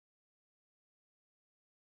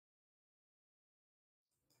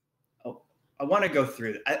want to go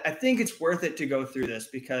through it. I think it's worth it to go through this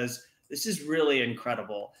because this is really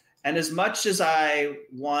incredible. And as much as I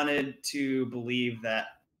wanted to believe that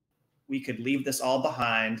we could leave this all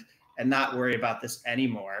behind and not worry about this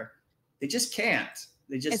anymore, they just can't.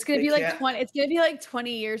 It's going to be like 20. It's going to be like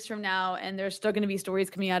 20 years from now, and there's still going to be stories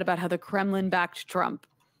coming out about how the Kremlin backed Trump.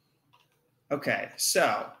 Okay,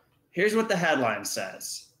 so here's what the headline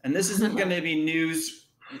says, and this isn't going to be news.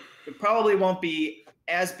 It probably won't be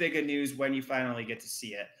as big a news when you finally get to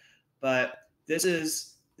see it, but this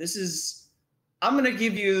is. I'm going to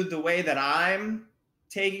give you the way that I'm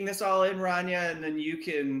taking this all in, Rania, and then you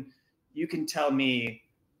can tell me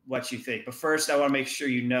what you think. But first, I want to make sure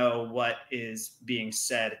you know what is being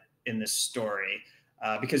said in this story,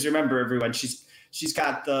 because remember, everyone, she's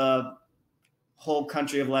got the whole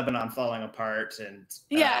country of Lebanon falling apart, and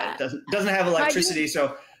doesn't have electricity.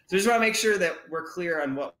 So just want to make sure that we're clear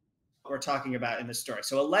on what we're talking about in this story.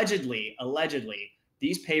 So allegedly,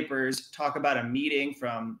 these papers talk about a meeting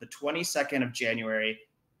from the 22nd of January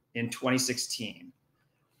in 2016,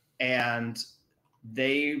 and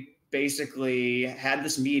they basically had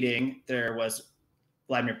this meeting. There was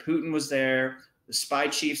Vladimir Putin was there, the spy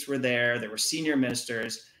chiefs were there were senior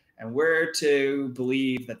ministers, and we're to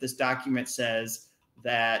believe that this document says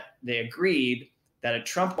that they agreed that a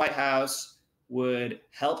Trump White House would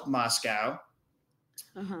help Moscow,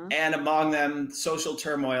 and among them, social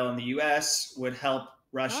turmoil in the U.S. would help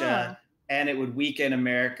Russia, and it would weaken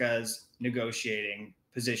America's negotiating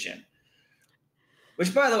position.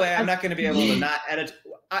 Which, by the way, I'm not going to be able to not edit.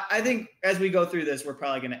 I think as we go through this, we're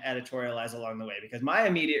probably going to editorialize along the way, because my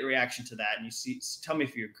immediate reaction to that, and tell me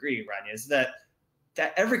if you agree, Rania, is that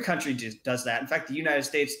every country does that. In fact, the United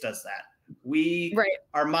States does that. We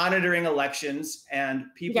are monitoring elections, and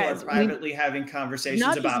people are privately having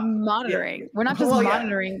conversations about monitoring. We're not just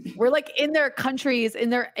monitoring. We're like in their countries,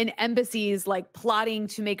 in embassies, like plotting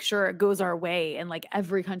to make sure it goes our way in like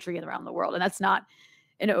every country around the world. And that's not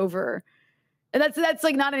that's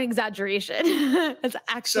like not an exaggeration. That's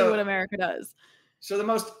actually what America does. So the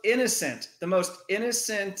most innocent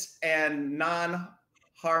and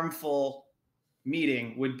non-harmful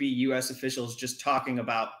meeting would be U.S. officials just talking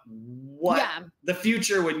about what the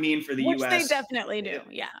future would mean for the U.S. Which they definitely do,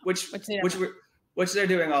 Which they're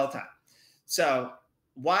doing all the time. So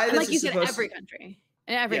why this is supposed every country.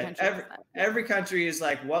 Every country is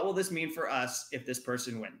like, what will this mean for us if this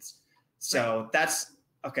person wins? So that's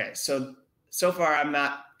okay. So far, I'm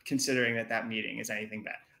not considering that meeting is anything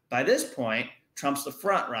bad. By this point, Trump's the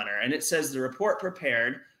front runner, and it says the report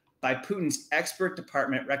prepared by Putin's expert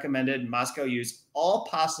department recommended Moscow use all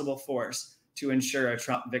possible force to ensure a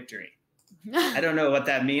Trump victory. I don't know what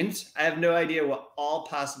that means. I have no idea what all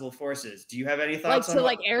possible force is. Do you have any thoughts on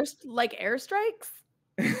airstrikes?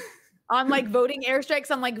 On like voting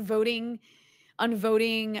airstrikes on like voting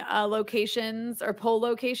locations or poll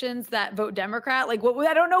locations that vote Democrat? Like what?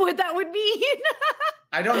 I don't know what that would mean.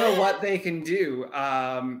 I don't know what they can do.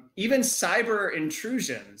 Even cyber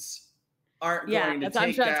intrusions aren't going to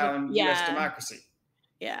take down U.S. democracy.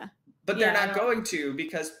 Yeah. But they're not going to,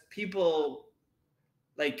 because people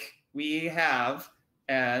like we have,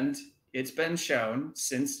 and it's been shown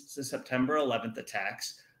since the September 11th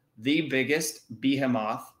attacks, the biggest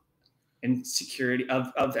behemoth in security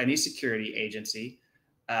of any security agency,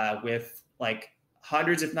 with like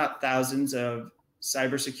hundreds, if not thousands, of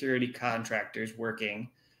cybersecurity contractors working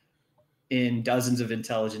in dozens of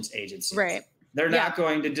intelligence agencies. Right. They're not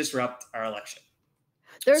going to disrupt our election.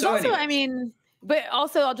 There's but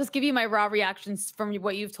also I'll just give you my raw reactions from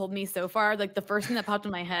what you've told me so far. Like the first thing that popped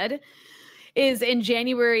in my head is in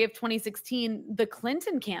January of 2016, the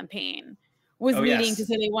Clinton campaign was meeting to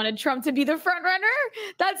say they wanted Trump to be the front runner.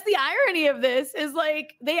 That's the irony of this, is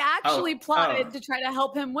like they actually plotted to try to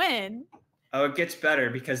help him win. Oh, it gets better,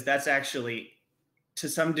 because that's actually, to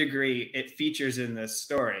some degree, it features in this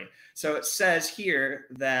story. So it says here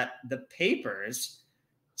that the papers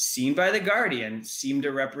seen by The Guardian seem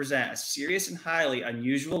to represent a serious and highly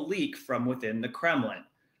unusual leak from within the Kremlin.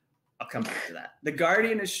 I'll come back to that. The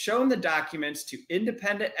Guardian has shown the documents to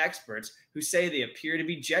independent experts who say they appear to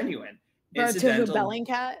be genuine. Incidental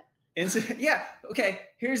Bellingcat? Yeah. Okay.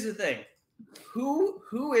 Here's the thing.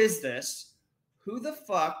 Who is this? Who the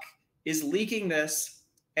fuck is leaking this?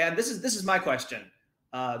 And this is my question.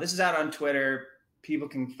 This is out on Twitter. People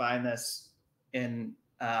can find this in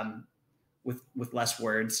with less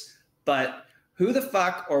words. But who the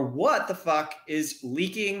fuck or what the fuck is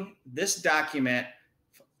leaking this document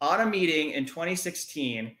on a meeting in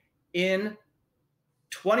 2016 in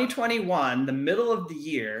 2021, the middle of the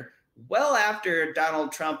year, well after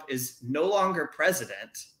Donald Trump is no longer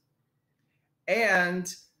president,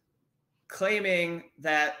 and claiming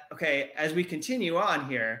that, okay, as we continue on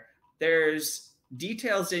here, there's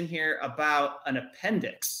details in here about an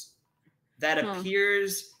appendix that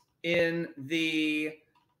appears in the,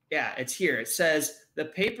 yeah, it's here. It says the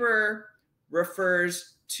paper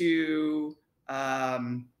refers to,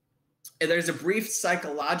 there's a brief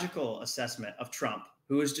psychological assessment of Trump,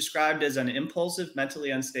 who is described as an impulsive,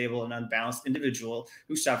 mentally unstable, and unbalanced individual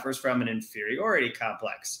who suffers from an inferiority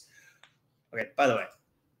complex. Okay, by the way,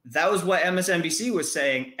 that was what MSNBC was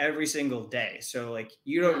saying every single day. So like,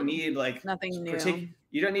 you don't need like nothing new.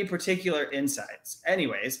 You don't need particular insights.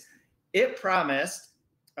 Anyways, it promised,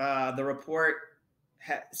 the report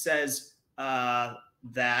says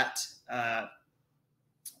that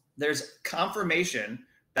there's confirmation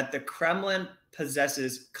that the Kremlin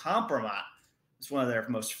possesses compromise. It's one of their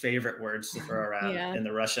most favorite words to throw around in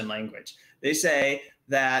the Russian language. They say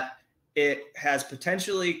that it has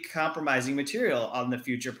potentially compromising material on the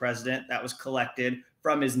future president that was collected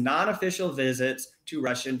from his non-official visits to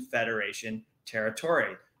Russian Federation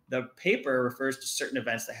territory. The paper refers to certain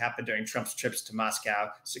events that happened during Trump's trips to Moscow.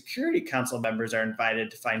 Security Council members are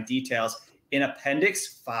invited to find details in Appendix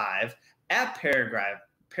 5 at paragraph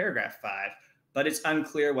 5, but it's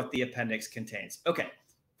unclear what the appendix contains. Okay,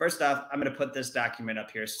 first off, I'm going to put this document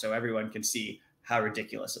up here so everyone can see how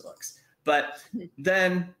ridiculous it looks. But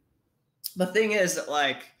then the thing is that,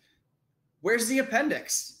 like, where's the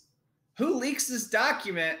appendix? Who leaks this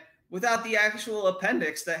document without the actual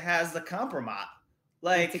appendix that has the compromise?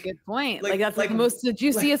 Like, that's a good point. Like that's like the most the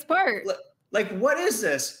juiciest part. Like, what is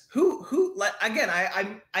this? Who? Like, again,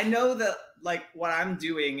 I know that like what I'm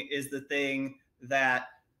doing is the thing that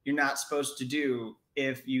you're not supposed to do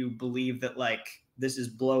if you believe that like this is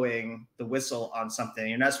blowing the whistle on something.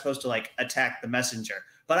 You're not supposed to like attack the messenger.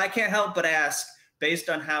 But I can't help but ask, based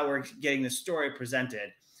on how we're getting the story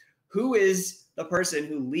presented, who is the person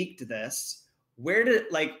who leaked this? Where did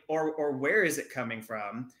or where is it coming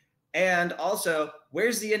from? And also,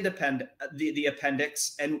 where's the the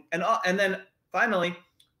appendix? And then finally,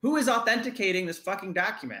 who is authenticating this fucking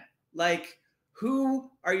document? Like, who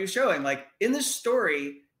are you showing? Like, in this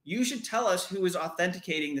story, you should tell us who is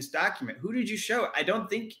authenticating this document. Who did you show? I don't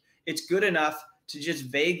think it's good enough to just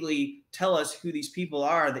vaguely tell us who these people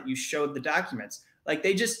are that you showed the documents. Like,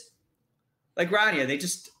 they just, like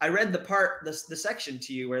Rania, I read the section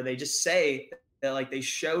to you where they just say that like they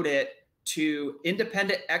showed it to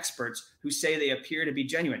independent experts who say they appear to be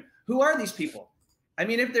genuine. Who are these people? I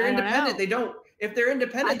mean, if they're independent,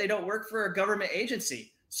 they don't work for a government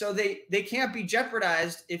agency. So they can't be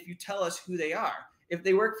jeopardized if you tell us who they are. If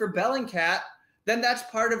they work for Bellingcat, then that's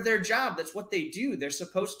part of their job. That's what they do. They're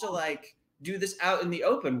supposed to like do this out in the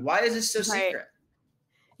open. Why is this so secret?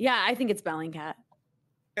 Yeah, I think it's Bellingcat.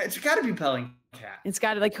 It's got to be Bellingcat. It's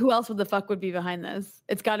got to, like, who else would the fuck would be behind this?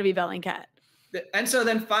 It's got to be Bellingcat. And so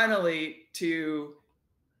then finally, to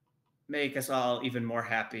make us all even more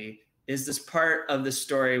happy, is this part of the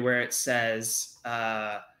story where it says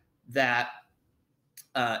that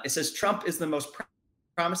it says Trump is the most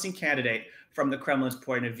promising candidate from the Kremlin's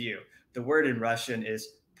point of view. The word in Russian is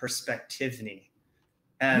perspektivny.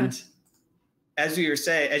 And as you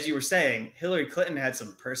were saying, Hillary Clinton had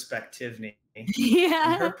some perspektivny.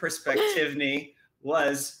 Yeah. And her perspektivny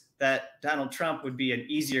was that Donald Trump would be an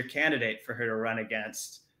easier candidate for her to run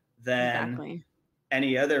against than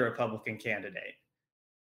any other Republican candidate.